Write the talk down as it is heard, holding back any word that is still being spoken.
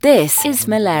This is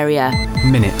Malaria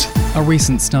Minute. A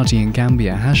recent study in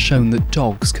Gambia has shown that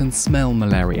dogs can smell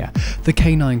malaria. The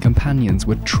canine companions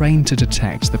were trained to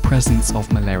detect the presence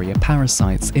of malaria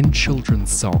parasites in children's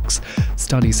socks.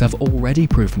 Studies have already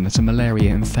proven that a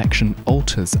malaria infection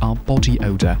alters our body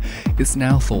odour. It's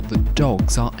now thought that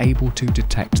dogs are able to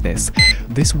detect this.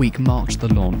 This week marked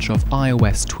the launch of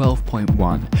iOS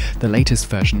 12.1, the latest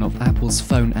version of Apple's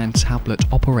phone and tablet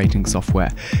operating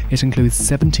software. It includes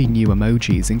 70 new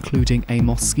emojis, including a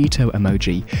mosquito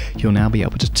emoji. You'll now be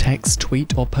able to text,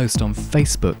 tweet or post on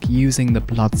Facebook using the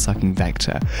blood-sucking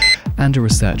vector. And a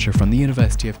researcher from the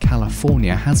University of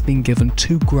California has been given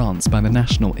 2 grants by the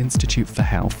National Institute for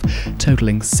Health,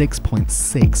 totaling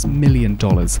 $6.6 million.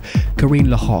 Karine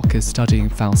Lahok is studying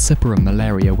falciparum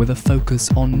malaria with a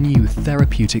focus on new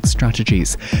therapeutic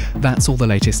strategies. That's all the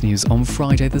latest news on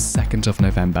Friday the 2nd of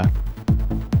November.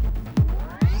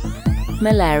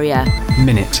 Malaria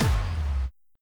Minute.